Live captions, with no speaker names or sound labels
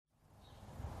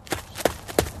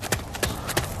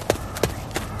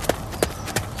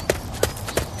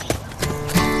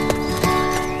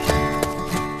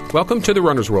Welcome to the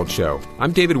Runner's World Show.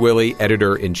 I'm David Willey,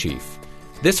 Editor-in-Chief.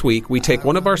 This week, we take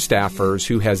one of our staffers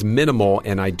who has minimal,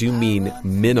 and I do mean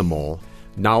minimal,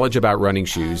 knowledge about running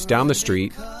shoes down the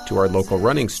street to our local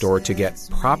running store to get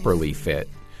properly fit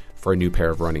for a new pair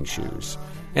of running shoes.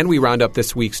 And we round up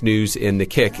this week's news in the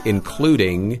kick,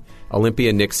 including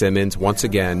Olympian Nick Symmonds once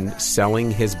again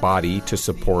selling his body to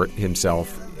support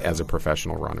himself as a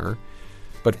professional runner.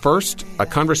 But first, a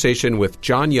conversation with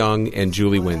John Young and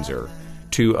Juli Windsor,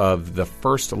 two of the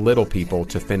first little people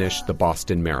to finish the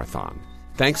Boston Marathon.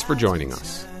 Thanks for joining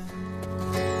us.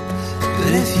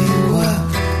 But if you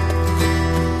were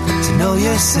to know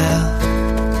yourself,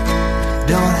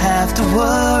 don't have to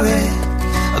worry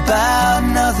about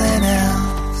nothing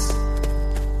else.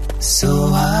 So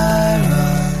I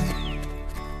run.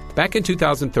 Back in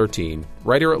 2013,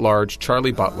 writer-at-large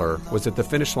Charlie Butler was at the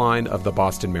finish line of the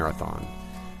Boston Marathon,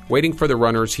 waiting for the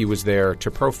runners he was there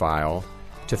to profile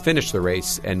to finish the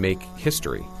race and make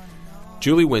history.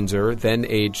 Juli Windsor, then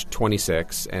aged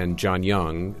 26, and John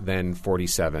Young, then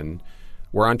 47,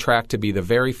 were on track to be the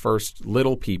very first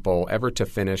little people ever to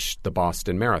finish the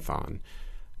Boston Marathon.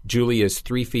 Juli is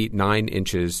 3 feet 9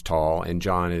 inches tall, and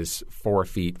John is 4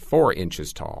 feet 4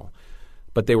 inches tall.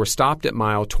 But they were stopped at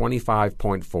mile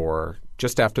 25.4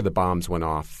 just after the bombs went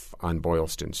off on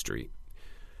Boylston Street.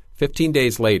 15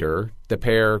 days later, the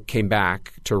pair came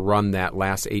back to run that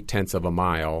last 0.8 of a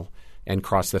mile and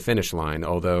cross the finish line,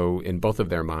 although in both of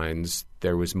their minds,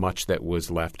 there was much that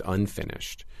was left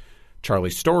unfinished.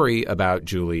 Charlie's story about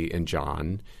Juli and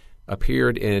John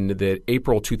appeared in the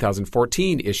April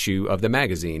 2014 issue of the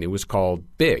magazine. It was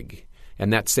called Big,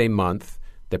 and that same month,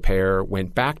 the pair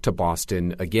went back to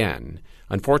Boston again.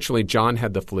 Unfortunately, John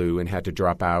had the flu and had to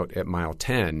drop out at mile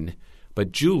 10,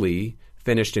 but Juli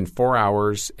finished in 4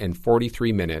 hours and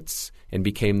 43 minutes and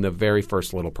became the very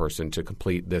first little person to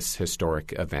complete this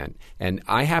historic event. And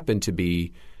I happened to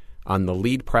be on the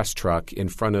lead press truck in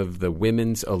front of the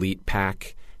women's elite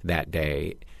pack that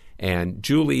day. And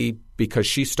Juli, because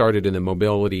she started in the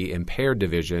mobility impaired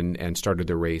division and started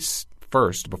the race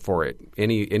first before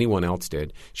anyone else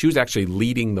did, she was actually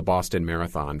leading the Boston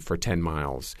Marathon for 10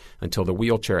 miles until the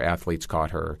wheelchair athletes caught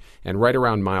her. And right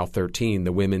around mile 13,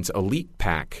 the women's elite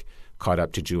pack caught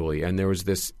up to Juli. And there was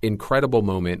this incredible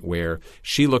moment where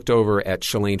she looked over at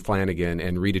Shalane Flanagan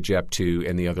and Rita Jeptu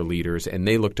and the other leaders, and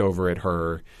they looked over at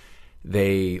her.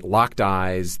 They locked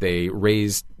eyes. They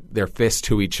raised their fists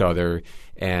to each other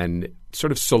and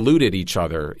sort of saluted each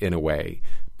other in a way.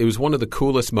 It was one of the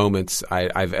coolest moments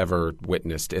I've ever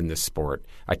witnessed in this sport.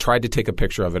 I tried to take a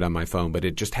picture of it on my phone, but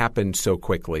it just happened so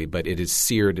quickly, but it is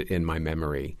seared in my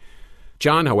memory.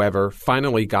 John, however,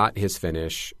 finally got his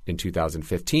finish in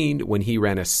 2015 when he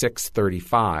ran a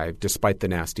 6:35 despite the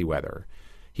nasty weather.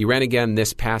 He ran again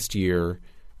this past year,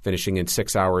 finishing in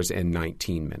 6 hours and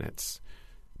 19 minutes.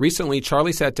 Recently,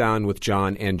 Charlie sat down with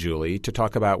John and Juli to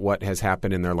talk about what has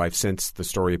happened in their life since the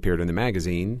story appeared in the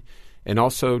magazine, and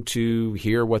also to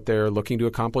hear what they're looking to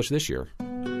accomplish this year.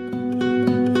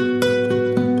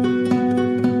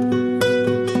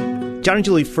 John and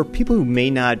Juli, for people who may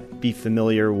not be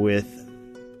familiar with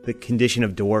the condition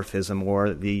of dwarfism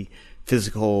or the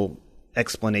physical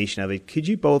explanation of it, could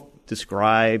you both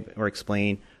describe or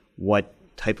explain what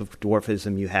type of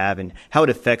dwarfism you have and how it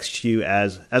affects you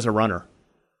as a runner?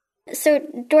 So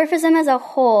dwarfism as a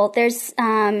whole, there's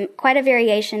quite a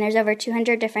variation. There's over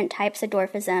 200 different types of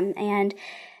dwarfism. And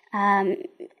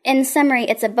in summary,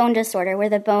 it's a bone disorder where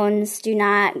the bones do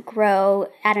not grow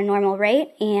at a normal rate.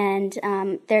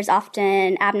 And there's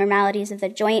often abnormalities of the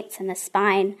joints and the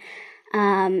spine.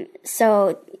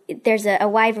 So there's a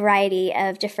wide variety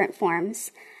of different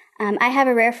forms. I have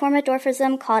a rare form of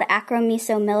dwarfism called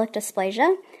acromesomyelic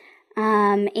dysplasia.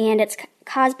 And it's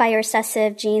caused by a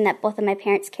recessive gene that both of my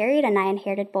parents carried, and I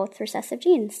inherited both recessive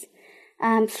genes.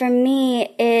 For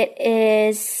me, it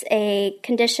is a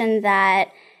condition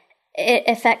that it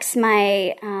affects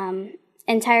my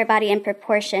entire body in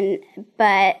proportion,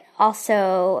 but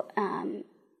also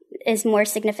is more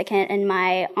significant in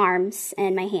my arms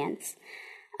and my hands.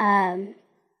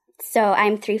 So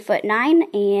I'm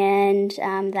 3'9",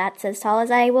 and that's as tall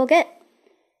as I will get.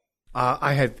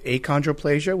 I have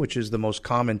achondroplasia, which is the most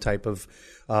common type of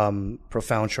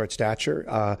profound short stature.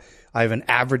 I have an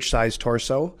average-sized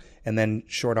torso and then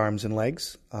short arms and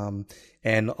legs.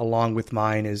 And along with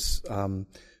mine is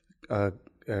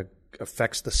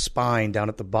affects the spine down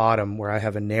at the bottom where I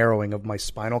have a narrowing of my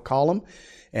spinal column.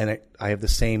 And I have the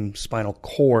same spinal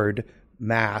cord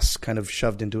mass kind of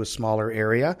shoved into a smaller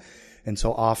area. And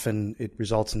so often it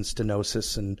results in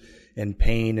stenosis and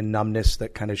pain and numbness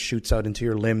that kind of shoots out into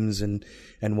your limbs and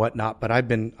whatnot. But I've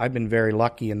been very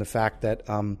lucky in the fact that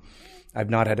I've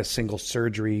not had a single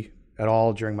surgery at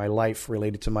all during my life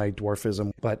related to my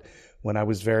dwarfism. But when I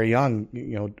was very young,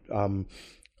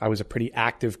 I was a pretty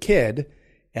active kid.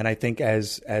 And I think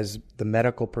as the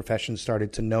medical profession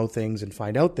started to know things and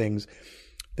find out things,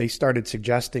 they started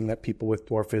suggesting that people with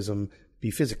dwarfism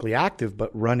be physically active,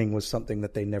 but running was something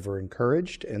that they never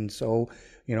encouraged. And so,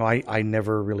 I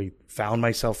never really found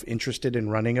myself interested in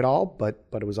running at all, but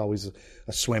it was always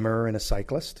a swimmer and a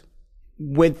cyclist.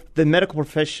 With the medical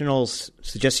professionals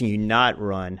suggesting you not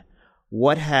run,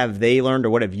 what have they learned or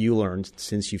what have you learned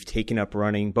since you've taken up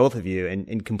running, both of you,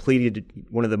 and completed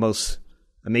one of the most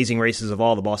amazing races of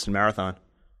all, the Boston Marathon?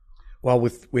 Well,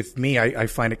 with me, I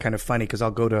find it kind of funny because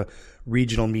I'll go to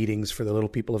regional meetings for the Little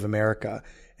People of America,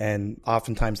 and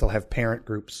oftentimes they'll have parent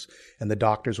groups, and the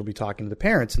doctors will be talking to the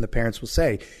parents, and the parents will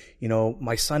say,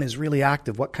 my son is really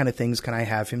active. What kind of things can I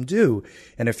have him do?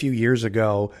 And a few years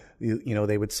ago,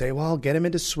 they would say, well, get him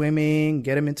into swimming,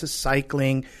 get him into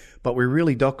cycling, but we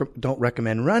really don't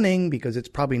recommend running because it's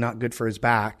probably not good for his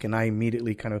back. And I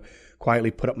immediately kind of quietly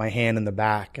put up my hand in the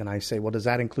back, and I say, well, does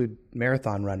that include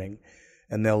marathon running?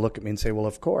 And they'll look at me and say, well,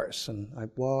 of course. And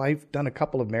I've done a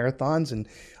couple of marathons, and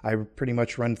I pretty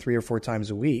much run 3 or 4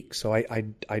 times a week. So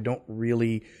I don't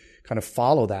really kind of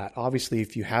follow that. Obviously,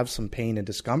 if you have some pain and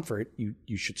discomfort,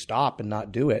 you should stop and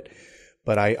not do it.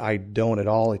 But I don't at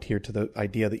all adhere to the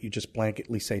idea that you just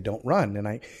blanketly say don't run. And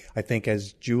I think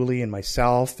as Juli and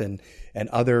myself and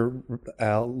other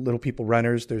Little People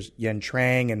runners, there's Yen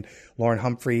Trang and Lauren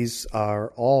Humphreys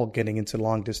are all getting into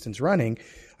long distance running.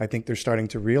 I think they're starting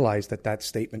to realize that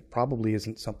statement probably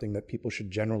isn't something that people should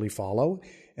generally follow,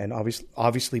 and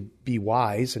obviously be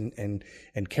wise and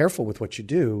careful with what you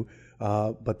do.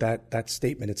 But that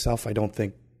statement itself, I don't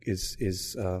think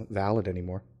is valid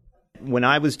anymore. When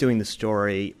I was doing the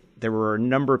story, there were a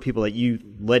number of people that you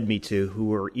led me to who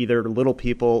were either little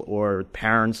people or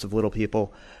parents of little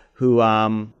people who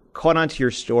caught on to your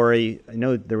story. I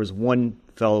know there was one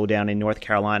fellow down in North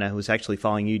Carolina who was actually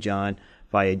following you, John,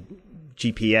 via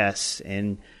GPS.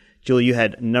 And Juli, you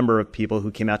had a number of people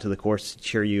who came out to the course to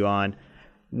cheer you on.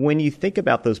 When you think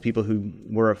about those people who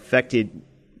were affected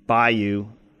by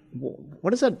you, what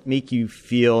does that make you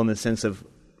feel in the sense of,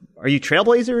 are you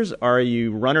trailblazers? Are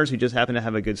you runners who just happen to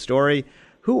have a good story?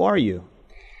 Who are you?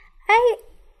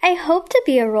 I hope to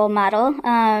be a role model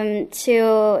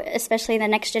to especially the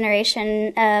next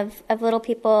generation of little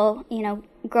people,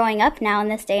 growing up now in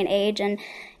this day and age. And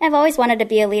I've always wanted to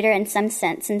be a leader in some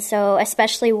sense. And so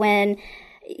especially when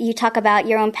you talk about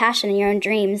your own passion and your own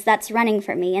dreams, that's running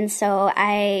for me. And so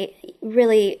I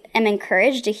really am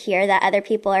encouraged to hear that other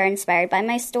people are inspired by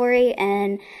my story,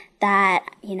 and that,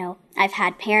 I've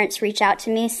had parents reach out to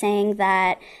me saying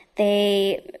that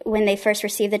when they first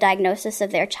received the diagnosis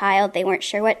of their child, they weren't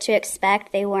sure what to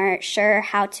expect. They weren't sure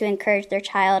how to encourage their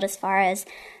child as far as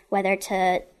whether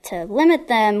to limit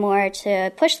them or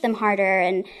to push them harder.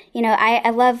 And, I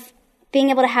love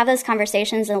being able to have those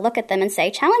conversations and look at them and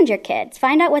say, challenge your kids,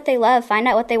 find out what they love, find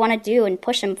out what they want to do, and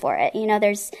push them for it.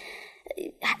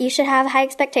 You should have high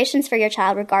expectations for your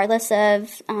child regardless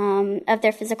of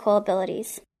their physical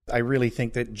abilities. I really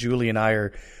think that Juli and I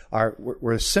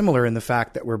we're similar in the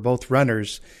fact that we're both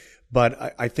runners,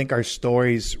 but I think our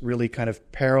stories really kind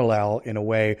of parallel in a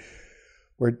way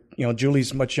where,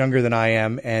 Juli's much younger than I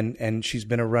am, and she's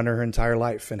been a runner her entire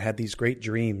life and had these great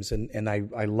dreams. And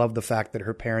I love the fact that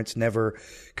her parents never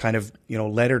kind of,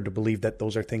 led her to believe that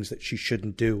those are things that she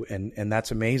shouldn't do. And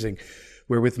that's amazing.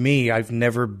 Where with me, I've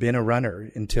never been a runner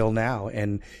until now.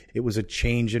 And it was a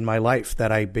change in my life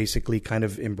that I basically kind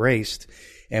of embraced.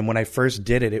 And when I first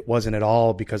did it, it wasn't at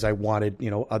all because I wanted,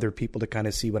 other people to kind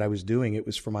of see what I was doing. It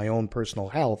was for my own personal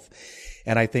health.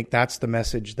 And I think that's the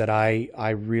message that I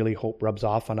really hope rubs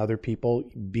off on other people,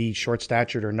 be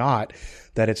short-statured or not,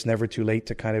 that it's never too late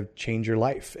to kind of change your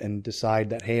life and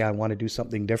decide that, hey, I want to do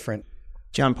something different.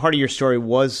 John, part of your story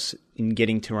was in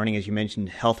getting to running, as you mentioned,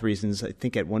 health reasons. I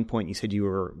think at one point you said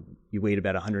you weighed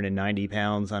about 190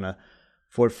 pounds on a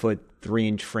 4-foot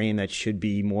 3-inch frame that should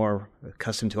be more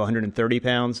accustomed to 130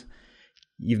 pounds.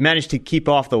 You've managed to keep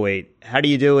off the weight. How do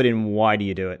you do it, and why do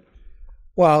you do it?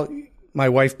 Well, my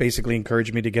wife basically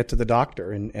encouraged me to get to the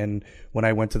doctor. And when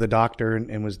I went to the doctor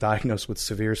and was diagnosed with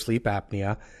severe sleep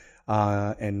apnea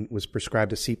and was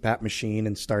prescribed a CPAP machine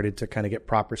and started to kind of get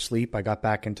proper sleep, I got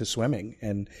back into swimming.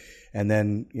 And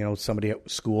then, somebody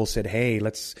at school said, hey,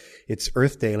 it's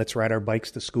Earth Day. Let's ride our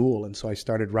bikes to school. And so I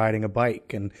started riding a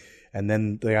bike. And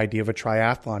then the idea of a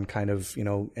triathlon kind of,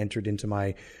 entered into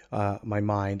my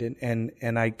mind.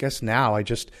 And I guess now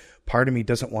part of me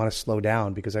doesn't want to slow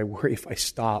down because I worry if I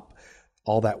stop,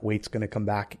 all that weight's going to come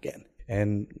back again.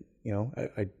 And,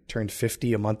 I turned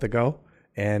 50 a month ago,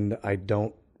 and I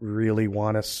don't really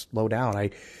want to slow down. I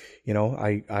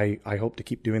hope to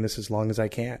keep doing this as long as I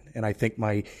can. And I think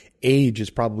my age is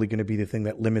probably going to be the thing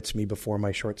that limits me before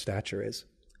my short stature is.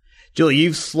 Juli,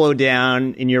 you've slowed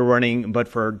down in your running, but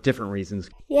for different reasons.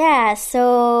 Yeah,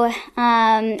 so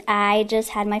I just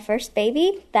had my first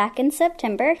baby back in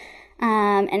September,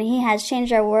 and he has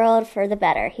changed our world for the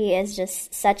better. He is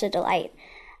just such a delight.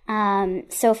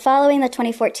 So following the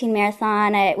 2014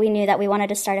 marathon, we knew that we wanted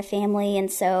to start a family,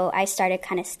 and so I started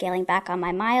kind of scaling back on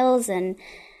my miles and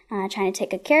trying to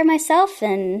take good care of myself,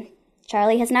 and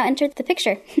Charlie has now entered the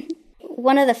picture.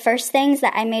 One of the first things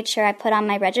that I made sure I put on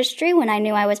my registry when I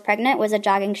knew I was pregnant was a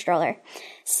jogging stroller.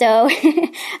 So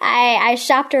I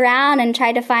shopped around and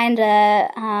tried to find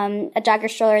a jogger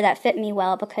stroller that fit me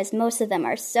well, because most of them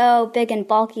are so big and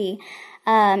bulky,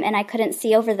 and I couldn't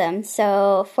see over them.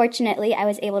 So fortunately, I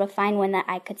was able to find one that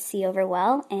I could see over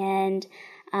well. And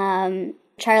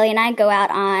Charlie and I go out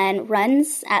on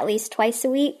runs at least twice a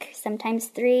week, sometimes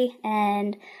 3,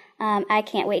 and I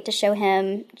can't wait to show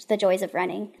him the joys of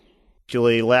running.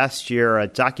 Juli, last year a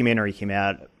documentary came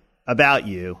out about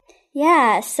you.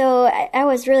 Yeah, so I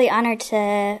was really honored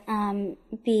to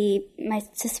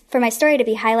for my story to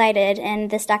be highlighted in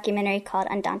this documentary called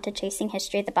Undaunted: Chasing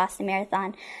History of the Boston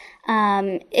Marathon.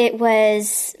 It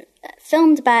was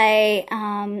filmed by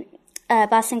a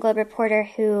Boston Globe reporter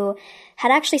who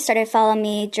had actually started following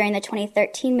me during the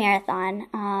 2013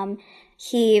 marathon.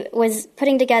 He was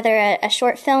putting together a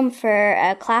short film for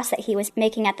a class that he was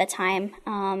making at the time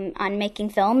on making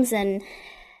films, and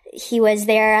he was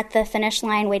there at the finish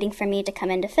line waiting for me to come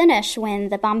in to finish when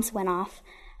the bombs went off.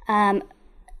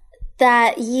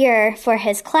 That year for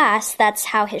his class, that's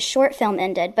how his short film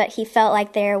ended, but he felt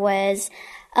like there was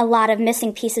a lot of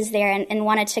missing pieces there and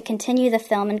wanted to continue the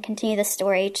film and continue the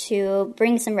story to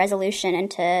bring some resolution and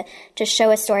to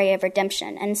show a story of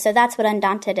redemption. And so that's what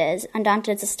Undaunted is.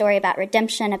 Undaunted is a story about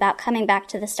redemption, about coming back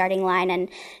to the starting line and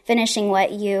finishing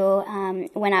what you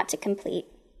went out to complete.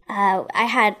 I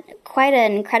had quite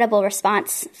an incredible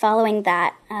response following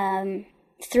that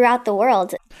throughout the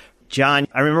world. John,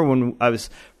 I remember when I was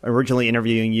originally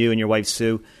interviewing you and your wife,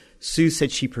 Sue. Sue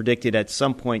said she predicted at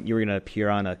some point you were going to appear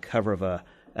on a cover of a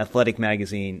athletic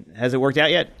magazine. Has it worked out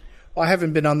yet? Well, I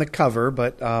haven't been on the cover,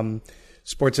 but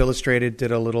Sports Illustrated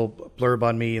did a little blurb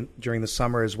on me during the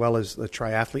summer, as well as the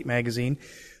Triathlete magazine.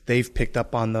 They've picked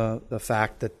up on the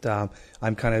fact that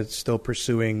I'm kind of still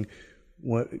pursuing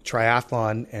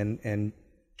triathlon and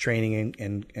training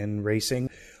and racing.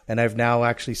 And I've now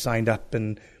actually signed up,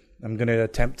 and I'm going to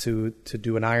attempt to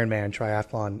do an Ironman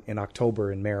triathlon in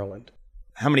October in Maryland.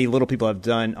 How many little people have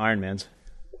done Ironmans?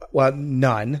 Well,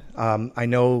 none. I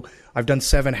know I've done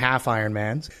 7 half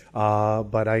Ironmans,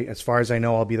 but as far as I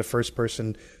know, I'll be the first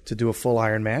person to do a full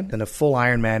Ironman. And a full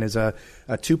Ironman is a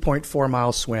 2.4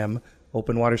 mile swim,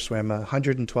 open water swim, a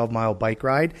 112 mile bike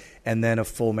ride, and then a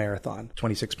full marathon,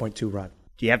 26.2 run.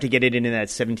 Do you have to get it into that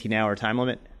 17-hour time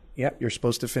limit? Yep, you're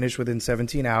supposed to finish within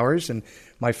 17 hours, and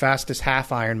my fastest half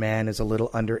Ironman is a little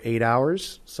under 8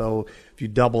 hours. So if you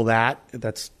double that,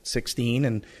 that's 16,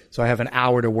 and so I have an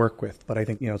hour to work with. But I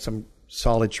think some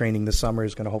solid training this summer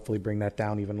is going to hopefully bring that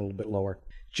down even a little bit lower.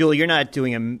 Juli, you're not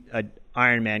doing an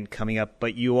Ironman coming up,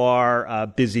 but you are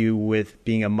busy with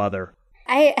being a mother.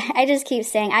 I just keep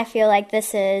saying I feel like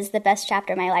this is the best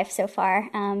chapter of my life so far,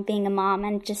 being a mom,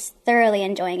 and just thoroughly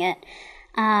enjoying it.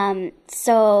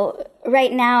 So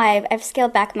right now I've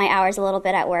scaled back my hours a little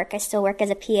bit at work. I still work as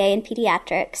a PA in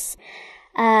pediatrics.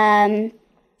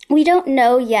 We don't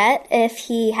know yet if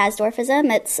he has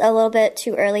dwarfism. It's a little bit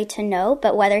too early to know,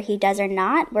 but whether he does or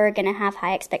not, we're going to have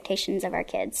high expectations of our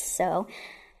kids. So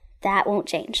that won't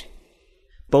change.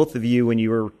 Both of you, when you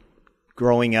were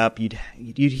growing up, you'd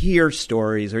hear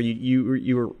stories, or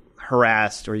you were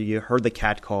harassed, or you heard the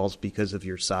catcalls because of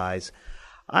your size.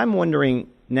 I'm wondering,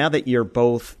 now that you're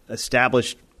both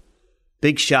established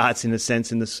big shots in a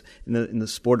sense in the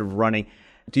sport of running,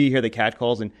 do you hear the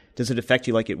catcalls, and does it affect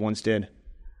you like it once did?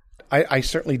 I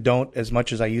certainly don't as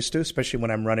much as I used to, especially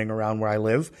when I'm running around where I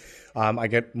live. I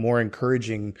get more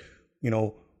encouraging,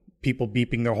 people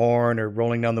beeping their horn or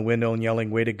rolling down the window and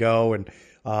yelling "way to go," and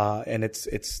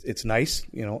it's nice.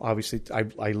 Obviously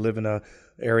I live in a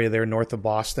area there north of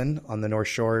Boston on the North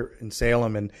Shore in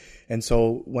Salem, and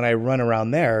so when I run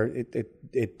around there,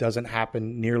 it doesn't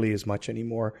happen nearly as much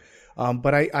anymore.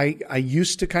 But I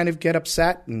used to kind of get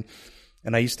upset, and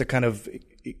I used to kind of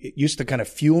it used to kind of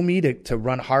fuel me to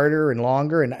run harder and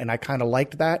longer, and I kind of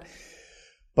liked that.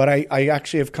 But I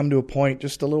actually have come to a point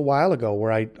just a little while ago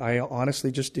where I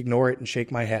honestly just ignore it and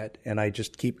shake my head, and I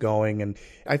just keep going. And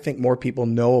I think more people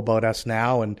know about us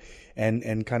now, and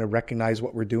and kind of recognize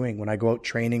what we're doing. When I go out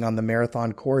training on the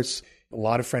marathon course, a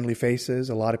lot of friendly faces,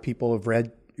 a lot of people have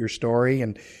read your story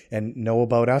and know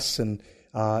about us, and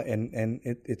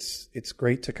it's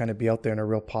great to kind of be out there in a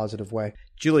real positive way.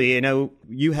 Juli, I know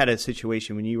you had a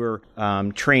situation when you were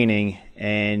training,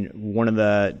 and one of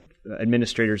the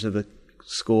administrators of the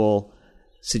school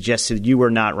suggested you were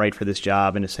not right for this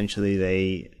job, and essentially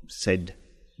they said,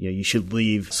 you should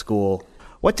leave school.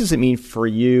 What does it mean for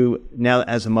you now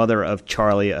as a mother of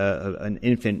Charlie, an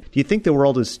infant? Do you think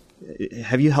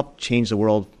have you helped change the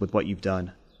world with what you've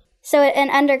done? So in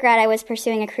undergrad, I was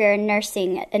pursuing a career in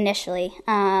nursing initially,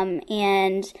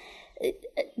 and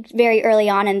very early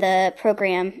on in the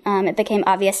program, it became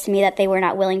obvious to me that they were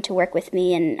not willing to work with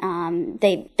me, and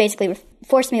they basically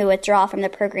forced me to withdraw from the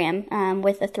program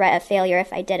with the threat of failure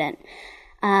if I didn't.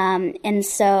 And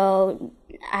so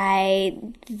I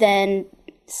then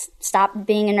stopped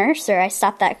being a nurse, or I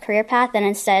stopped that career path and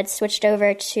instead switched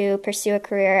over to pursue a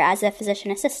career as a physician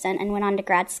assistant and went on to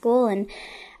grad school, and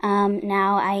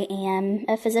now I am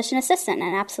a physician assistant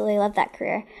and absolutely love that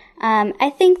career.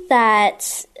 I think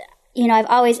that, I've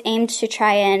always aimed to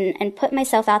try and put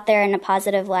myself out there in a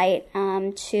positive light,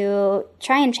 to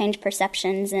try and change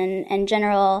perceptions and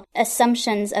general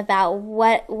assumptions about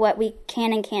what we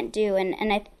can and can't do.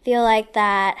 And I feel like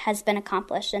that has been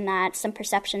accomplished, and that some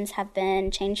perceptions have been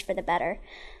changed for the better.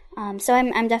 So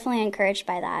I'm definitely encouraged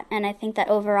by that. And I think that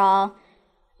overall,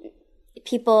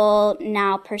 people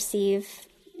now perceive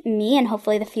me and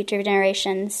hopefully the future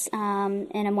generations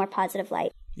in a more positive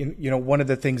light. One of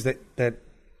the things that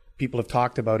people have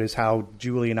talked about is how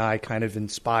Juli and I kind of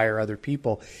inspire other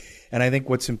people. And I think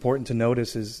what's important to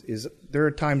notice is there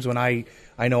are times when I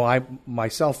know I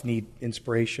myself need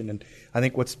inspiration. And I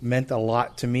think what's meant a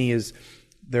lot to me is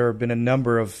there have been a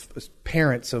number of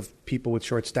parents of people with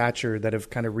short stature that have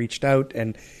kind of reached out,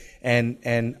 and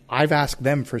I've asked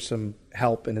them for some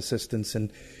help and assistance.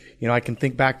 And, I can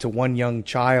think back to one young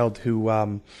child who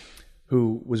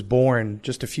was born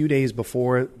just a few days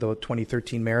before the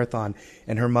 2013 marathon,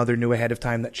 and her mother knew ahead of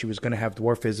time that she was going to have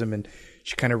dwarfism, and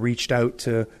she kind of reached out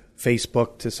to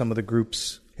Facebook, to some of the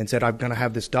groups, and said, I'm going to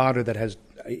have this daughter that has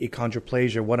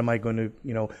achondroplasia. What am I going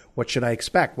to, what should I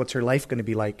expect? What's her life going to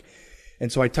be like?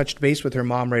 And so I touched base with her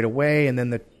mom right away, and then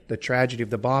the tragedy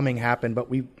of the bombing happened, but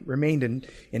we remained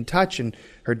in touch, and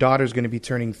her daughter's going to be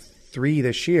turning 3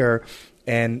 this year,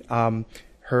 and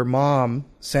her mom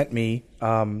sent me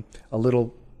a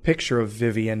little picture of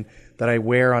Vivian that I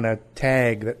wear on a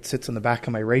tag that sits on the back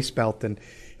of my race belt, and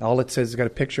all it says, it's got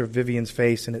a picture of Vivian's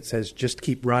face, and it says, just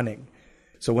keep running.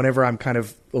 So whenever I'm kind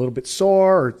of a little bit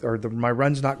sore, or my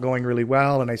run's not going really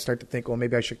well, and I start to think, well,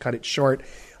 maybe I should cut it short,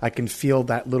 I can feel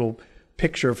that little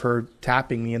picture of her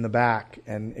tapping me in the back,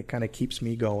 and it kind of keeps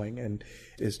me going, and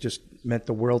it's just meant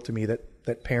the world to me that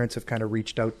parents have kind of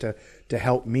reached out to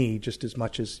help me just as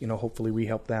much as, hopefully we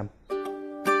help them.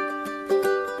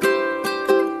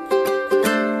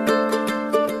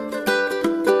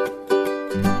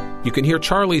 You can hear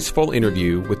Charlie's full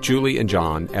interview with Juli and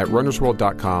John at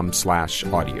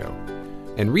runnersworld.com/audio.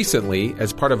 And recently,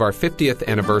 as part of our 50th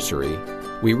anniversary,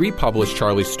 we republished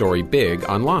Charlie's story Big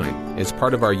online as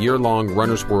part of our year-long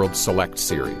Runner's World Select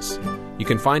series. You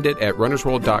can find it at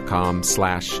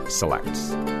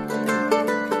runnersworld.com/selects.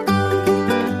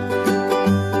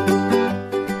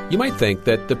 You might think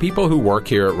that the people who work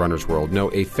here at Runner's World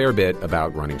know a fair bit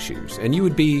about running shoes, and you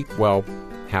would be, well,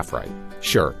 half right.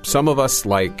 Sure, some of us,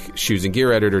 like shoes and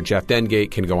gear editor Jeff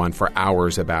Dengate, can go on for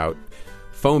hours about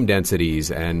foam densities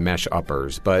and mesh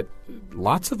uppers, but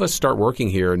lots of us start working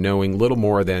here knowing little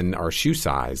more than our shoe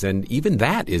size, and even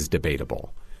that is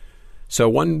debatable. So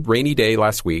one rainy day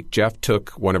last week, Jeff took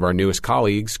one of our newest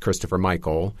colleagues, Christopher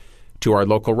Michael, to our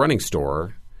local running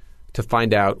store to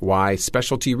find out why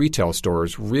specialty retail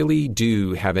stores really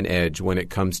do have an edge when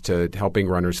it comes to helping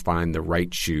runners find the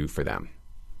right shoe for them.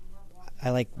 I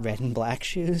like red and black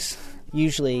shoes.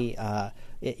 Usually,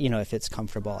 if it's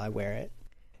comfortable, I wear it.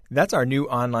 That's our new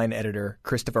online editor,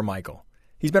 Christopher Michael.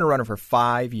 He's been a runner for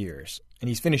 5 years, and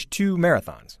he's finished 2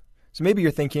 marathons. So maybe you're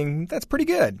thinking, that's pretty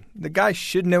good. The guy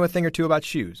should know a thing or two about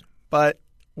shoes. But,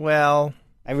 well...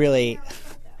 I really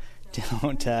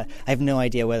don't... I have no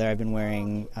idea whether I've been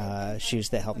wearing shoes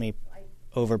that help me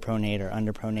overpronate or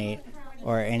underpronate,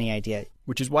 or any idea.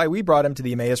 Which is why we brought him to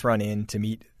the Emmaus Run-In to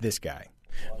meet this guy.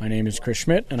 My name is Chris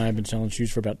Schmidt, and I've been selling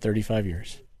shoes for about 35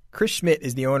 years. Chris Schmidt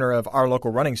is the owner of our local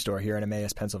running store here in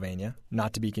Emmaus, Pennsylvania,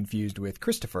 not to be confused with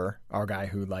Christopher, our guy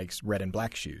who likes red and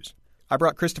black shoes. I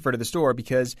brought Christopher to the store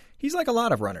because he's like a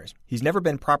lot of runners. He's never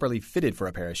been properly fitted for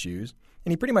a pair of shoes,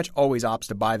 and he pretty much always opts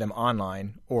to buy them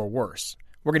online or worse.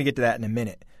 We're going to get to that in a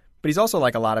minute. But he's also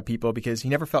like a lot of people because he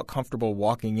never felt comfortable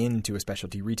walking into a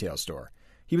specialty retail store.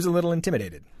 He was a little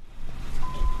intimidated.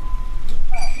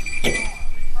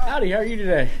 Howdy, how are you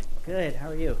today? Good, how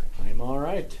are you? I'm all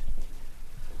right.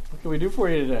 What can we do for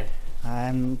you today?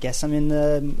 Guess I'm in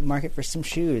the market for some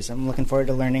shoes. I'm looking forward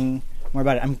to learning more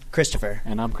about it. I'm Christopher.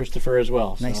 And I'm Christopher as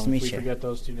well. Nice to meet you. If we forget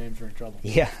those two names, we're in trouble.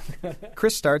 Yeah.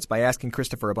 Chris starts by asking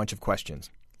Christopher a bunch of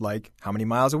questions, like how many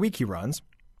miles a week he runs,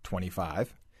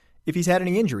 25. If he's had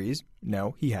any injuries,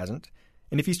 no, he hasn't.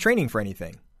 And if he's training for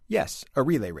anything, yes, a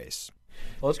relay race.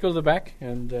 Well, let's go to the back,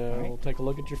 and we'll take a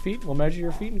look at your feet. We'll measure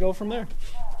your feet and go from there.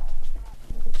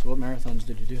 So what marathons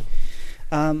did you do?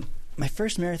 My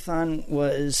first marathon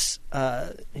was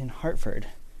in Hartford.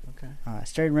 Okay. I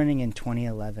started running in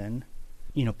 2011.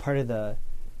 You know, part of the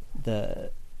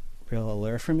real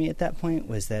allure for me at that point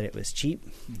was that it was cheap.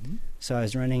 Mm-hmm. So I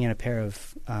was running in a pair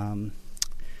of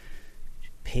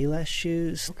Payless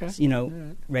shoes. Okay. You know,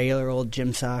 right. Regular old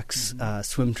gym socks,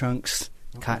 swim trunks,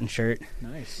 cotton shirt.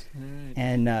 Nice. All right.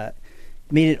 And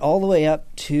made it all the way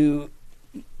up to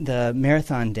the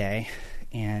marathon day.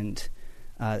 And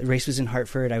the race was in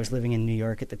Hartford. I was living in New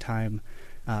York at the time.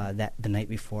 The night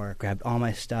before, grabbed all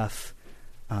my stuff,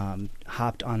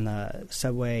 hopped on the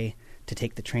subway to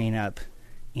take the train up,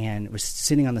 and was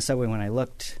sitting on the subway when I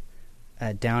looked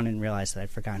down and realized that I'd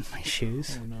forgotten my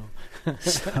shoes. Oh, no.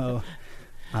 So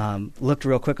looked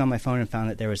real quick on my phone and found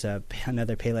that there was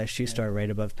another Payless shoe store right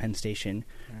above Penn Station.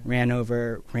 Ran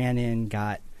in,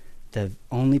 got the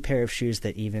only pair of shoes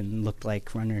that even looked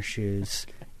like runner shoes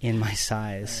in my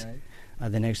size. All right.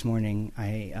 The next morning,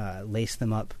 I laced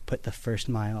them up, put the first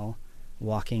mile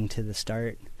walking to the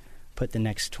start, put the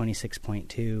next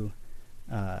 26.2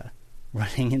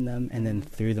 running in them, and then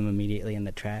threw them immediately in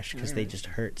the trash because they just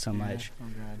hurt so much. Oh,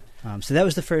 God. So that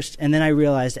was the first. And then I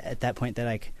realized at that point that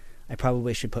I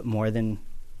probably should put more than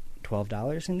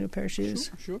 $12 into a pair of shoes.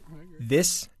 Sure.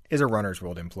 This is a Runner's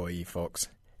World employee, folks.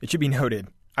 It should be noted,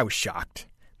 I was shocked.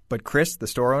 But Chris, the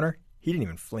store owner, he didn't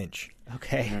even flinch.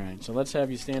 Okay. All right, so let's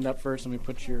have you stand up first. Let me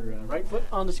put your right foot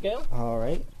on the scale. All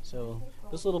right. So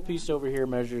this little piece over here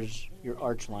measures your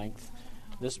arch length.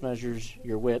 This measures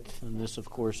your width, and this, of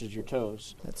course, is your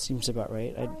toes. That seems about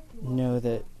right. I know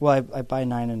that. Well, I buy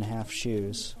 9.5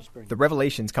 shoes. The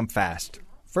revelations come fast.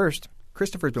 First,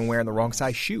 Christopher's been wearing the wrong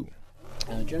size shoe.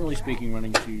 Generally speaking,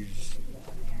 running shoes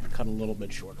cut a little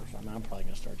bit shorter. So I'm probably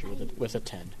going to start you with a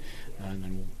 10, and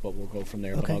then we'll go from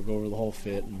there. Okay. But I'll go over the whole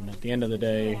fit, and at the end of the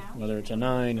day, whether it's a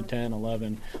 9, a 10,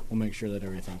 11, we'll make sure that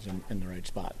everything's in the right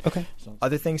spot. Okay. So,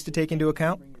 Other things to take into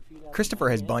account? Christopher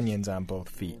has bunions on both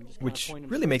feet, which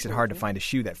really makes it hard to find a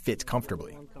shoe that fits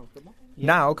comfortably.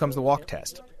 Now comes the walk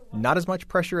test. Not as much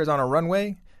pressure as on a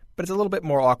runway, but it's a little bit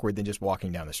more awkward than just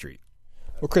walking down the street.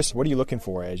 Well, Chris, what are you looking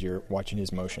for as you're watching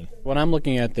his motion? what I'm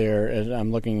looking at there is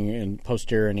I'm looking in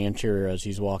posterior and anterior as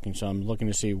he's walking. So I'm looking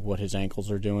to see what his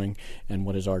ankles are doing and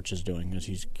what his arch is doing as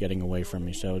he's getting away from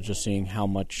me. So just seeing how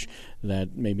much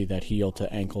that maybe that heel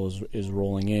to ankle is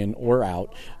rolling in or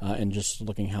out, and just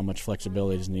looking how much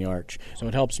flexibility is in the arch. So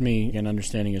it helps me in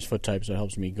understanding his foot type. So it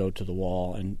helps me go to the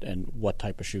wall and what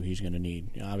type of shoe he's going to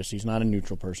need. Obviously, he's not a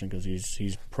neutral person because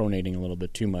he's pronating a little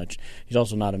bit too much. He's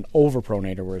also not an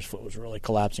over-pronator where his foot was really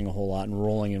collapsing a whole lot and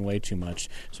rolling in way too much.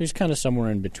 So he's kind of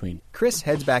somewhere in between. Chris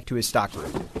heads back to his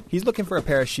stockroom. He's looking for a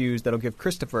pair of shoes that'll give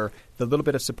Christopher the little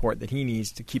bit of support that he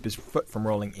needs to keep his foot from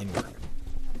rolling inward.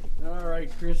 All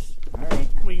right, Chris. All right,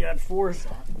 we got 4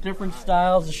 different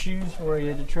styles of shoes for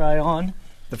you to try on.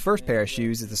 The first pair of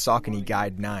shoes is the Saucony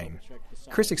Guide 9.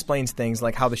 Chris explains things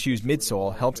like how the shoe's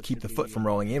midsole helps keep the foot from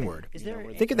rolling inward.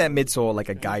 Think of that midsole like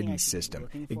a guidance system.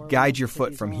 It guides your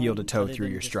foot from heel to toe through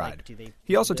your stride.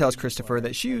 He also tells Christopher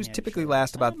that shoes typically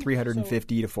last about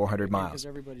 350 to 400 miles.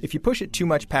 If you push it too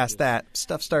much past that,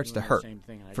 stuff starts to hurt.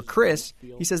 For Chris,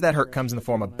 he says that hurt comes in the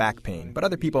form of back pain, but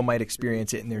other people might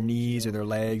experience it in their knees or their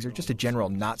legs or just a general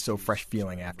not-so-fresh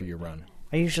feeling after your run.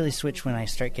 I usually switch when I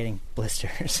start getting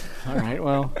blisters. All right,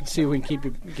 well, let's see if we can keep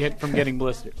you from getting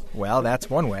blisters. Well, that's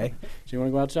one way. So you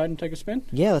want to go outside and take a spin?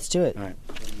 Yeah, let's do it. All right.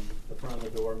 The front of the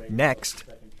door, Next,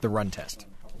 the run test.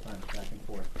 back and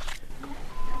forth.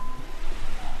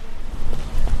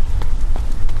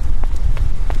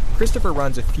 Christopher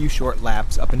runs a few short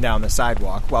laps up and down the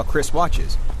sidewalk while Chris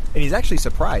watches, and he's actually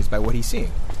surprised by what he's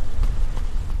seeing.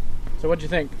 So what'd you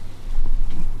think?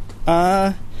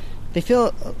 They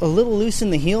feel a little loose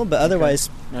in the heel, but otherwise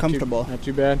comfortable. Not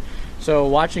too bad. So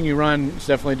watching you run is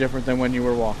definitely different than when you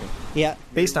were walking. Yeah.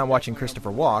 Based on watching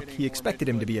Christopher walk, he expected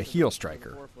him to be a heel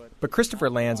striker. But Christopher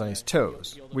lands on his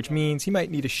toes, which means he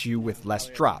might need a shoe with less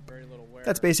drop.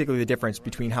 That's basically the difference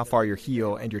between how far your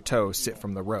heel and your toe sit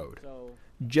from the road.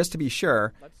 Just to be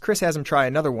sure, Chris has him try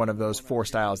another one of those 4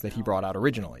 styles that he brought out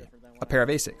originally, a pair of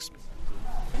Asics.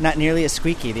 Not nearly as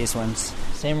squeaky, these ones.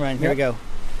 Same run. Here we go.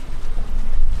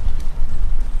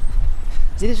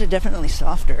 See, these are definitely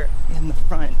softer in the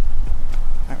front.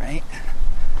 All right.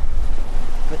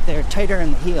 But they're tighter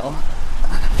in the heel.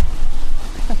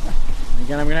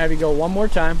 Again, I'm going to have you go one more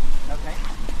time. Okay.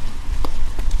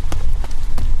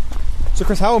 So,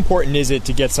 Chris, how important is it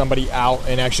to get somebody out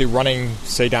and actually running,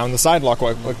 say, down the sidewalk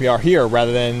like we are here,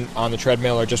 rather than on the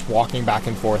treadmill or just walking back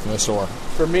and forth in the store?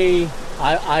 For me,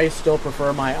 I still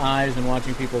prefer my eyes and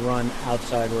watching people run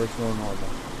outside where it's more normal.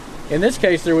 In this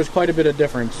case, there was quite a bit of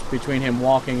difference between him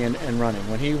walking and running.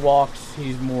 When he walks,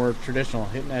 he's more traditional,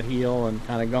 hitting that heel and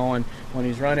kind of going. When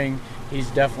he's running, he's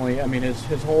definitely, I mean,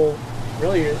 his whole,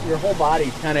 really, your whole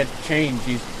body kind of changed.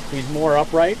 He's more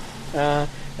upright,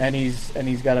 and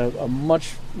he's got a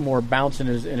much more bounce in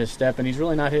his step, and he's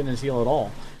really not hitting his heel at all.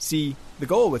 See, the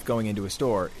goal with going into a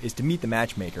store is to meet the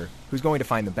matchmaker who's going to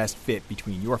find the best fit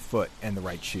between your foot and the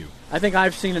right shoe. I think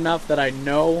I've seen enough that I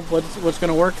know what's going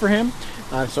to work for him,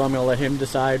 so I'm going to let him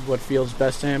decide what feels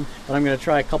best to him. But I'm going to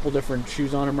try a couple different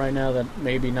shoes on him right now that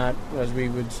maybe not, as we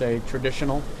would say,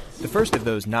 traditional. The first of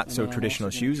those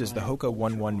not-so-traditional shoes is the Hoka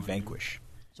 1-1 Vanquish.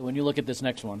 So when you look at this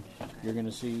next one, you're going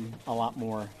to see a lot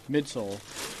more midsole,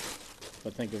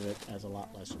 but think of it as a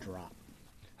lot less drop.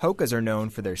 Hokas are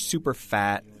known for their super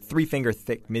fat, 3-finger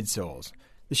thick midsoles.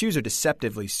 The shoes are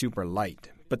deceptively super light,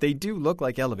 but they do look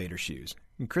like elevator shoes.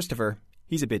 And Christopher,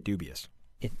 he's a bit dubious.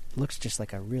 It looks just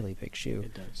like a really big shoe.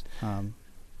 It does.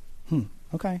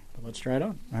 Okay. But let's try it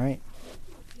on. All right.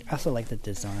 I also like the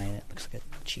design. It looks like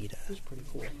a cheetah. It's pretty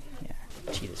cool. Yeah,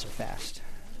 cheetahs are fast.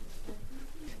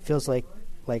 Feels like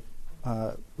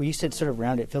when you said sort of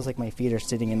round, it feels like my feet are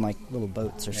sitting in like little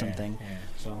boats or something. Yeah.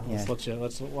 So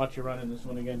let's watch you run in this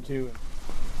one again too.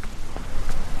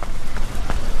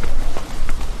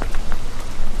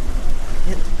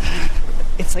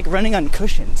 It's like running on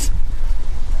cushions.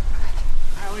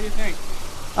 What do you think?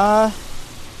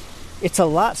 It's a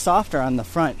lot softer on the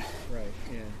front. Right.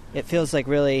 Yeah. It feels like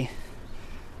really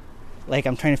like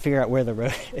I'm trying to figure out where the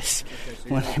road is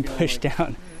when I push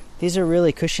down. These are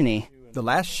really cushiony. The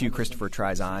last shoe Christopher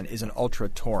tries on is an Ultra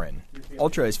Tauren.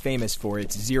 Ultra is famous for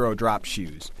its zero-drop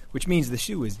shoes, which means the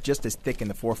shoe is just as thick in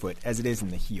the forefoot as it is in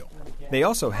the heel. They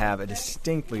also have a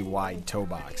distinctly wide toe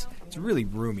box. It's really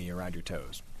roomy around your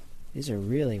toes. These are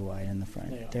really wide in the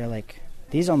front. They're like,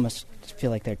 these almost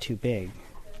feel like they're too big.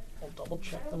 I'll double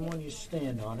check them when you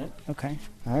stand on it. Okay.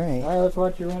 All right. All right, let's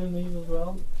watch you running these as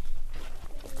well.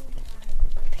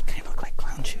 They kind of look like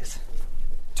clown shoes.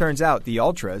 Turns out the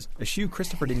Ultras, a shoe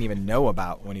Christopher didn't even know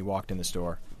about when he walked in the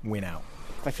store, win out.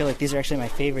 I feel like these are actually my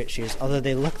favorite shoes, although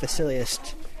they look the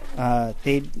silliest.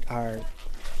 They are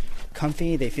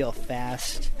comfy. They feel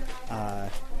fast.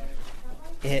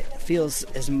 It feels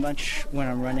as much when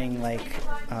I'm running like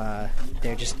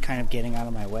they're just kind of getting out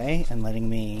of my way and letting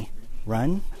me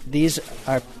run. These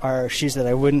are shoes that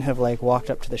I wouldn't have like walked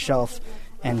up to the shelf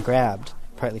and grabbed,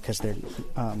 partly because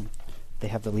they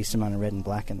have the least amount of red and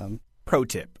black in them. Pro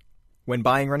tip. When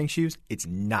buying running shoes, it's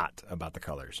not about the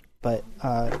colors. But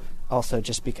also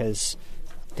just because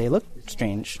they look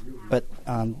strange. But,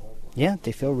 yeah,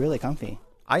 they feel really comfy.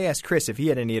 I asked Chris if he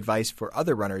had any advice for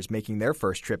other runners making their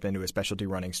first trip into a specialty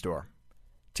running store.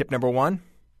 Tip number 1,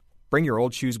 bring your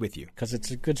old shoes with you. Because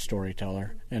it's a good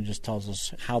storyteller and just tells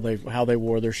us how they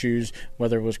wore their shoes,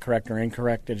 whether it was correct or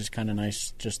incorrect. It is kind of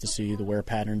nice just to see the wear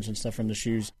patterns and stuff from the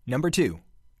shoes. Number 2,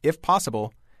 if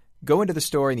possible, go into the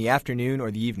store in the afternoon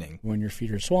or the evening. When your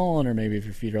feet are swollen or maybe if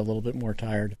your feet are a little bit more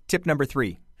tired. Tip number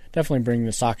 3. Definitely bring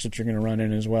the socks that you're going to run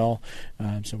in as well,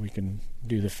 so we can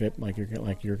do the fit like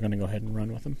you're going to go ahead and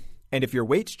run with them. And if your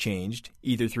weight's changed,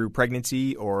 either through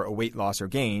pregnancy or a weight loss or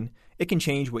gain, it can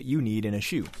change what you need in a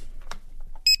shoe.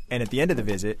 And at the end of the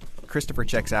visit, Christopher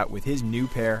checks out with his new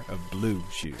pair of blue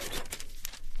shoes.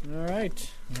 All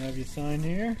right. I'll have you sign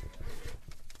here.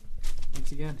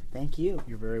 Once again. Thank you.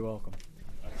 You're very welcome.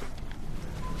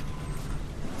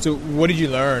 So what did you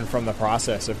learn from the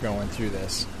process of going through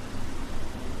this?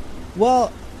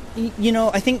 Well,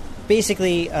 I think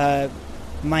basically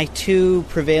my two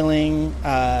prevailing,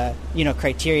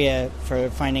 criteria for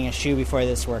finding a shoe before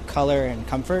this were color and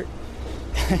comfort,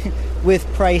 with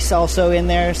price also in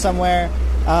there somewhere.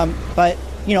 But,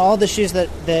 all the shoes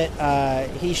that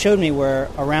he showed me were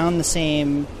around the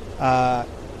same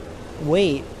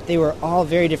weight. They were all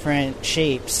very different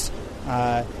shapes,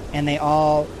 and they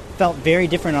all felt very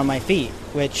different on my feet,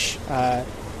 which,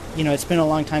 it's been a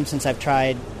long time since I've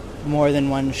tried more than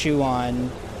one shoe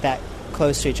on that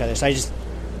close to each other, so I just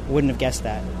wouldn't have guessed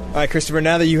that. All right, Christopher,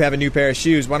 now that you have a new pair of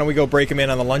shoes, why don't we go break them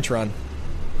in on the lunch run?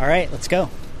 All right, let's go.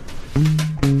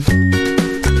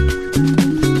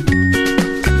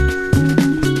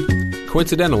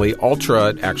 Coincidentally,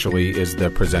 Ultra actually is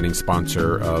the presenting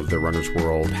sponsor of the Runner's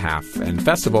World Half and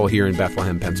Festival here in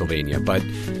Bethlehem, Pennsylvania. But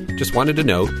just wanted to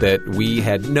note that we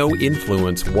had no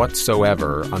influence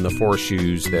whatsoever on the 4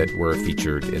 shoes that were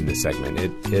featured in this segment.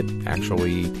 It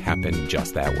actually happened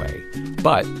just that way.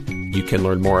 But you can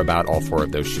learn more about all 4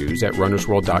 of those shoes at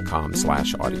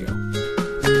runnersworld.com/audio.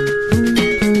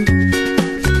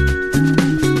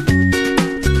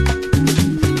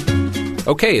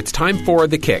 Okay, it's time for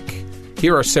The Kick.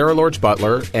 Here are Sarah Lorge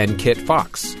Butler and Kit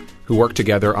Fox, who work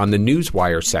together on the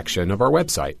Newswire section of our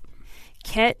website.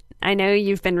 Kit, I know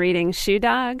you've been reading Shoe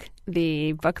Dog,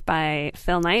 the book by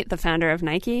Phil Knight, the founder of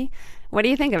Nike. What do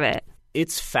you think of it?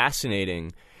 It's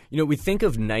fascinating. You know, we think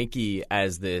of Nike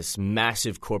as this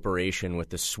massive corporation with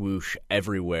the swoosh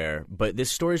everywhere, but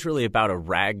this story is really about a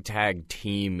ragtag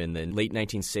team in the late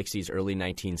 1960s, early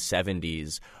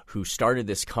 1970s who started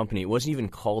this company. It wasn't even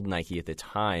called Nike at the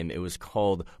time. It was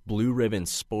called Blue Ribbon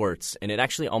Sports, and it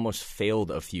actually almost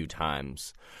failed a few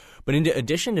times. But in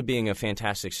addition to being a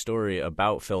fantastic story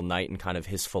about Phil Knight and kind of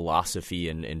his philosophy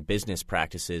and business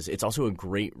practices, it's also a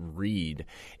great read.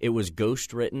 It was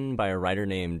ghostwritten by a writer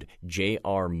named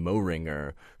J.R.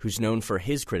 Moehringer, who's known for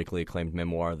his critically acclaimed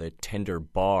memoir, The Tender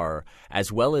Bar,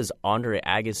 as well as Andre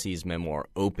Agassi's memoir,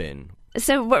 Open.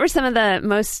 So what were some of the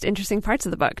most interesting parts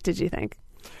of the book, did you think?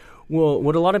 Well,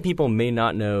 what a lot of people may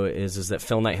not know is that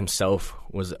Phil Knight himself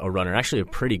was a runner, actually a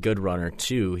pretty good runner,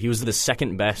 too. He was the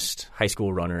second best high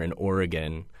school runner in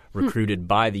Oregon, recruited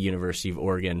by the University of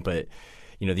Oregon. But,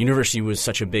 you know, the university was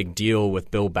such a big deal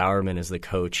with Bill Bowerman as the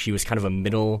coach. He was kind of a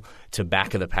middle to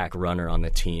back of the pack runner on the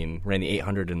team, ran the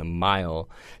 800 and the mile.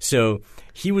 So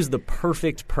he was the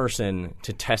perfect person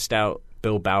to test out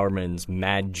Bill Bowerman's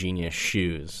mad genius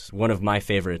shoes. One of my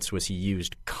favorites was he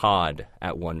used cod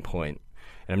at one point.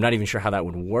 And I'm not even sure how that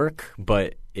would work,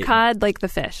 but cod, like the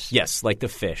fish. Yes, like the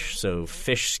fish. So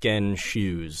fish skin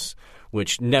shoes,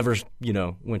 which never,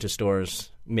 went to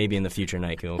stores. Maybe in the future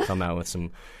Nike will come out with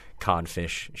some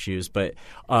codfish shoes. But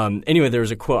anyway, there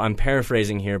was a quote. I'm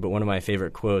paraphrasing here, but one of my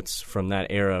favorite quotes from that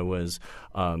era was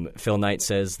Phil Knight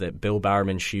says that Bill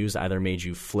Bowerman's shoes either made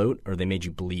you float or they made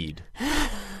you bleed.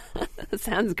 That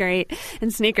sounds great.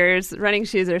 And sneakers, running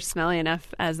shoes are smelly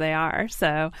enough as they are,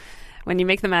 so when you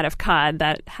make them out of cod,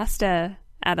 that has to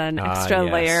add an extra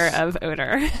layer of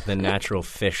odor. The natural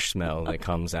fish smell that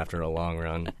comes after a long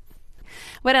run.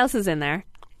 What else is in there?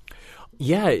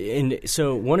 Yeah, and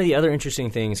so one of the other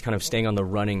interesting things, kind of staying on the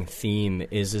running theme,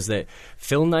 is that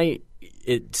Phil Knight,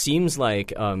 it seems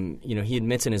like, he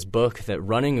admits in his book that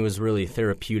running was really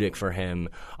therapeutic for him.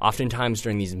 Oftentimes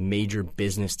during these major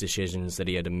business decisions that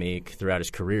he had to make throughout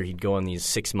his career, he'd go on these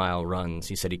 6-mile runs.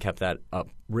 He said he kept that up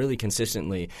really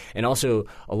consistently. And also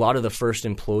a lot of the first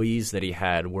employees that he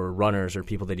had were runners or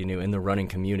people that he knew in the running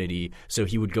community. So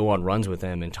he would go on runs with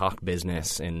them and talk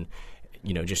business and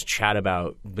just chat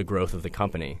about the growth of the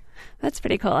company. That's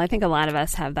pretty cool. I think a lot of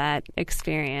us have that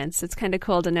experience. It's kind of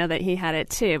cool to know that he had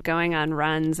it too, going on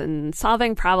runs and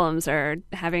solving problems or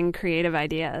having creative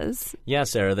ideas. Yeah,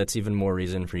 Sarah, that's even more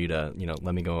reason for you to,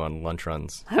 let me go on lunch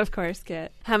runs. Of course,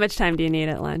 Kit. How much time do you need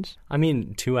at lunch?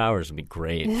 2 hours would be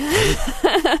great.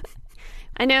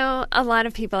 I know a lot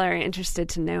of people are interested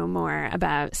to know more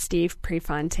about Steve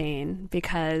Prefontaine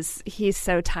because he's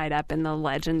so tied up in the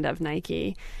legend of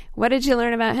Nike. What did you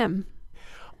learn about him?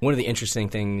 One of the interesting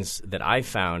things that I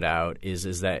found out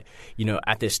is that,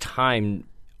 at this time,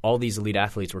 all these elite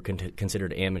athletes were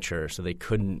considered amateur, so they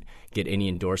couldn't get any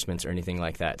endorsements or anything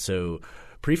like that. So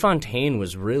Prefontaine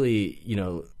was really,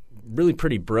 really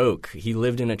pretty broke. He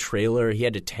lived in a trailer. He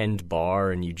had to tend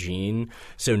bar in Eugene.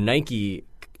 So Nike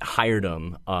hired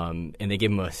him, and they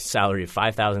gave him a salary of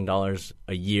 $5,000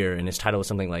 a year, and his title was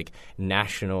something like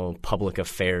National Public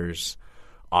Affairs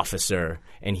Officer,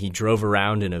 and he drove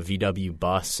around in a VW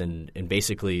bus and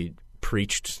basically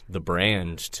preached the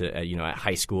brand to at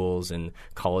high schools and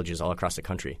colleges all across the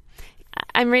country.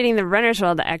 I'm reading the Runner's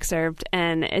World excerpt,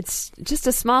 and it's just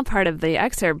a small part of the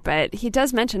excerpt, but he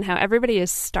does mention how everybody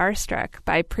is starstruck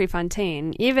by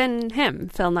Prefontaine, even him,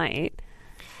 Phil Knight.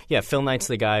 Yeah, Phil Knight's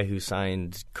the guy who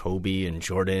signed Kobe and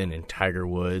Jordan and Tiger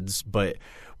Woods. But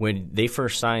when they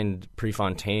first signed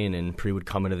Prefontaine and Pre would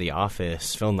come into the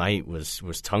office, Phil Knight was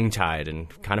tongue-tied and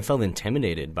kind of felt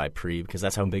intimidated by Pre because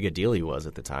that's how big a deal he was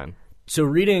at the time. So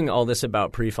reading all this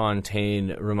about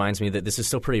Prefontaine reminds me that this is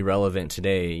still pretty relevant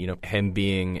today. Him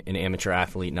being an amateur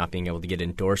athlete, not being able to get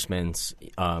endorsements.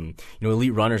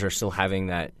 Elite runners are still having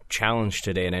that challenge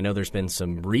today. And I know there's been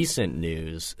some recent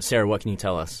news. Sarah, what can you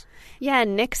tell us? Yeah,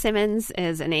 Nick Symmonds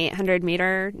is an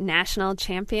 800-meter national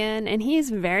champion, and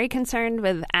he's very concerned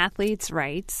with athletes'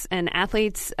 rights and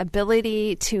athletes'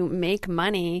 ability to make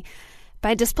money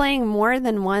by displaying more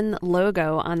than one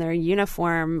logo on their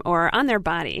uniform or on their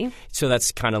body. So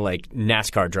that's kind of like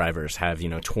NASCAR drivers have,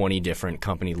 20 different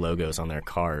company logos on their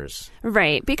cars.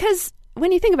 Right, because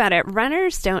when you think about it,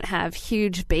 runners don't have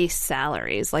huge base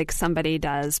salaries like somebody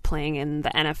does playing in the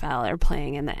NFL or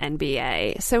playing in the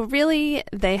NBA. So really,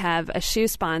 they have a shoe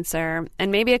sponsor and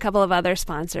maybe a couple of other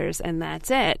sponsors, and that's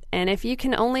it. And if you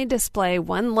can only display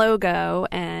one logo,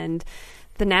 and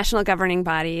the national governing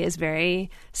body is very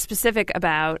specific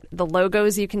about the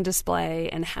logos you can display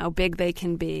and how big they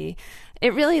can be,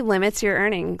 it really limits your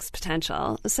earnings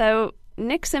potential. So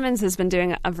Nick Symmonds has been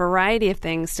doing a variety of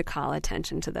things to call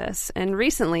attention to this. And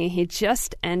recently, he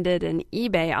just ended an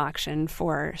eBay auction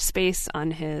for space on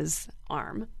his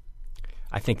arm.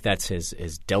 I think that's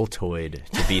his deltoid,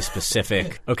 to be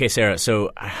specific. Okay, Sarah,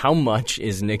 so how much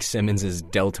is Nick Symmonds'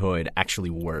 deltoid actually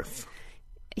worth?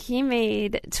 He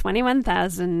made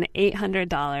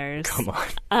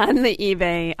 $21,800 on the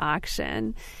eBay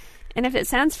auction. And if it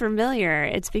sounds familiar,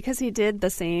 it's because he did the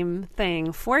same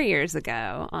thing 4 years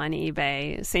ago on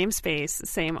eBay, same space,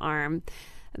 same arm.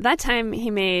 That time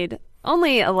he made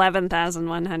only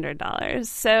 $11,100.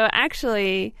 So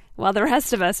actually, while the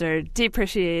rest of us are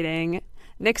depreciating,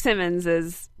 Nick Symmonds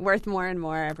is worth more and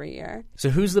more every year. So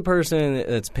who's the person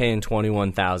that's paying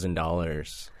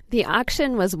 $21,000? The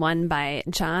auction was won by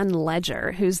John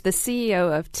Ledger, who's the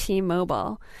CEO of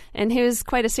T-Mobile, and who's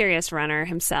quite a serious runner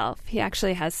himself. He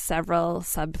actually has several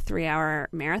sub-3-hour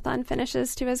marathon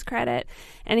finishes to his credit,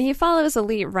 and he follows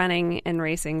elite running and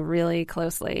racing really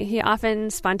closely. He often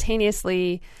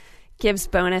spontaneously gives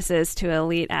bonuses to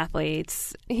elite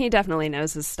athletes. He definitely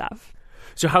knows his stuff.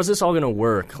 So how's this all going to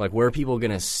work? Like, where are people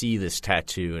going to see this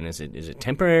tattoo? And is it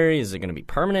temporary? Is it going to be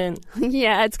permanent?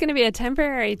 Yeah, it's going to be a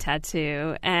temporary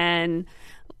tattoo, and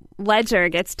Ledger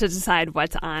gets to decide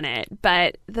what's on it.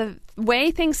 But the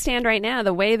way things stand right now,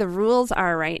 the way the rules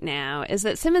are right now, is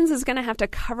that Symmonds is going to have to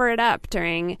cover it up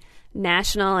during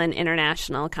national and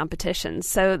international competitions.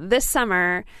 So this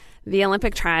summer, the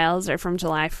Olympic trials are from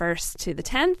July 1st to the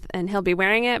 10th, and he'll be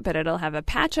wearing it, but it'll have a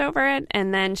patch over it.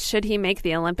 And then should he make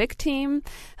the Olympic team,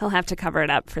 he'll have to cover it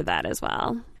up for that as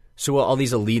well. So while all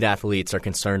these elite athletes are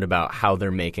concerned about how they're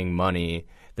making money,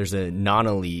 there's a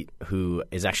non-elite who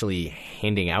is actually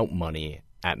handing out money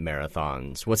at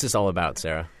marathons. What's this all about,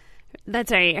 Sarah?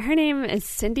 That's right. Her name is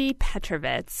Cindy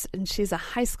Petrovitz, and she's a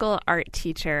high school art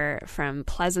teacher from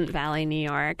Pleasant Valley, New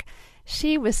York.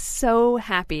 She was so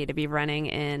happy to be running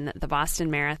in the Boston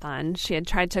Marathon. She had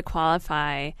tried to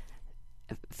qualify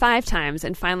 5 times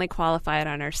and finally qualified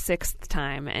on her 6th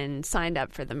time and signed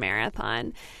up for the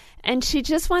marathon. And she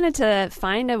just wanted to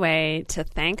find a way to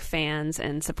thank fans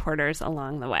and supporters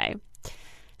along the way.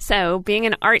 So, being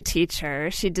an art teacher,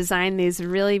 she designed these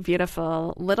really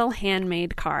beautiful little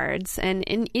handmade cards. And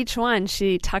in each one,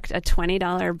 she tucked a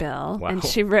 $20 bill. Wow. And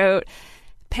she wrote,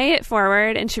 "Pay it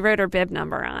forward," and she wrote her bib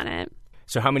number on it.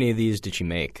 So how many of these did she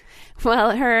make?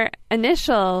 Well, her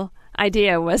initial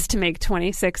idea was to make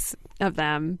 26 of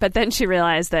them, but then she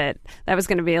realized that was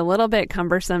going to be a little bit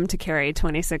cumbersome to carry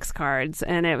 26 cards,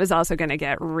 and it was also going to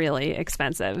get really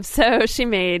expensive. So she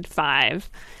made 5,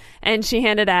 and she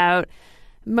handed out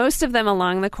most of them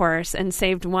along the course and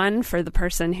saved one for the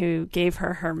person who gave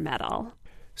her her medal.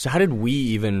 So how did we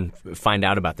even find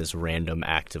out about this random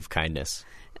act of kindness?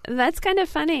 That's kind of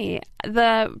funny.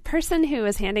 The person who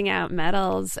was handing out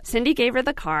medals, Cindy gave her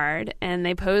the card, and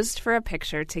they posed for a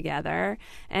picture together.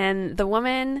 And the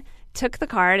woman took the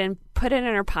card and put it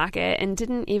in her pocket and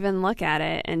didn't even look at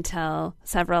it until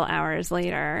several hours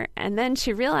later. And then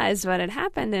she realized what had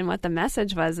happened and what the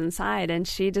message was inside, and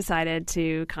she decided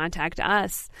to contact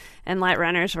us and let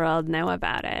Runner's World know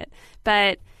about it.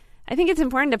 But I think it's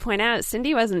important to point out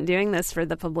Cindy wasn't doing this for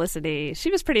the publicity. She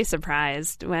was pretty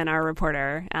surprised when our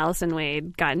reporter, Allison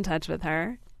Wade, got in touch with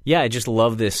her. Yeah, I just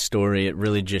love this story. It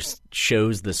really just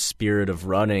shows the spirit of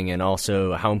running and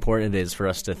also how important it is for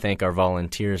us to thank our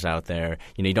volunteers out there.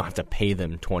 You don't have to pay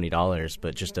them $20,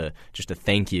 but just a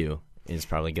thank you is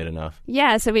probably good enough.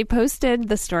 Yeah, so we posted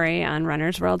the story on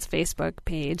Runner's World's Facebook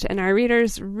page, and our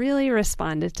readers really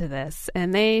responded to this,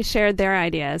 and they shared their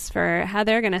ideas for how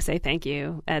they're going to say thank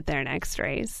you at their next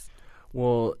race.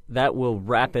 Well, that will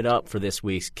wrap it up for this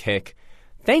week's Kick.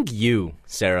 Thank you,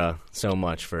 Sarah, so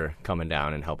much for coming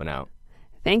down and helping out.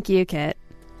 Thank you, Kit.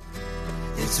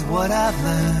 It's what I've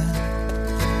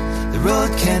learned. The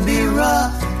road can be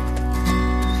rough,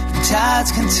 and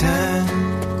tides can turn.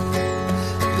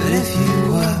 But if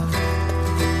you were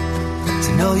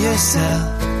to know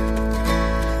yourself,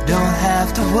 don't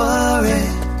have to worry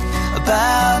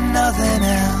about nothing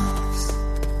else.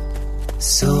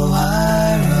 So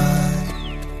I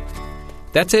run.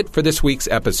 That's it for this week's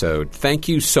episode. Thank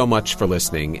you so much for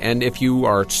listening. And if you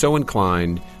are so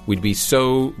inclined, we'd be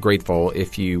so grateful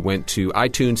if you went to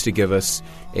iTunes to give us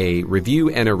a review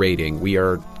and a rating. We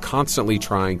are constantly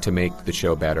trying to make the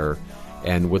show better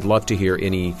and would love to hear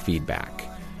any feedback.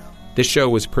 This show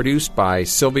was produced by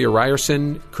Sylvia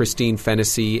Ryerson, Christine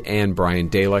Fennessy, and Brian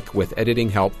Dalek, with editing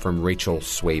help from Rachel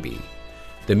Swaby.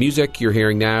 The music you're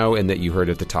hearing now and that you heard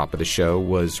at the top of the show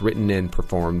was written and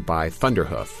performed by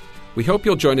Thunderhoof. We hope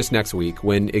you'll join us next week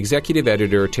when executive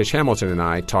editor Tish Hamilton and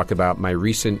I talk about my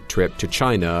recent trip to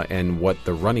China and what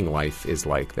the running life is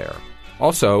like there.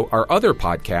 Also, our other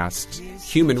podcast,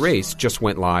 Human Race, just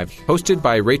went live. Hosted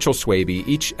by Rachel Swaby,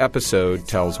 each episode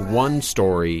tells one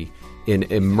story in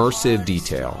immersive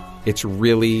detail. It's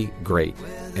really great,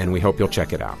 and we hope you'll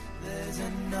check it out. There's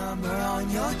a number on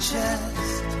your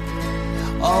chest.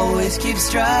 Always keep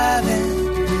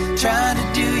striving, trying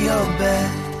to do your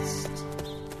best.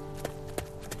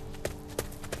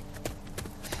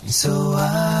 So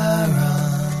I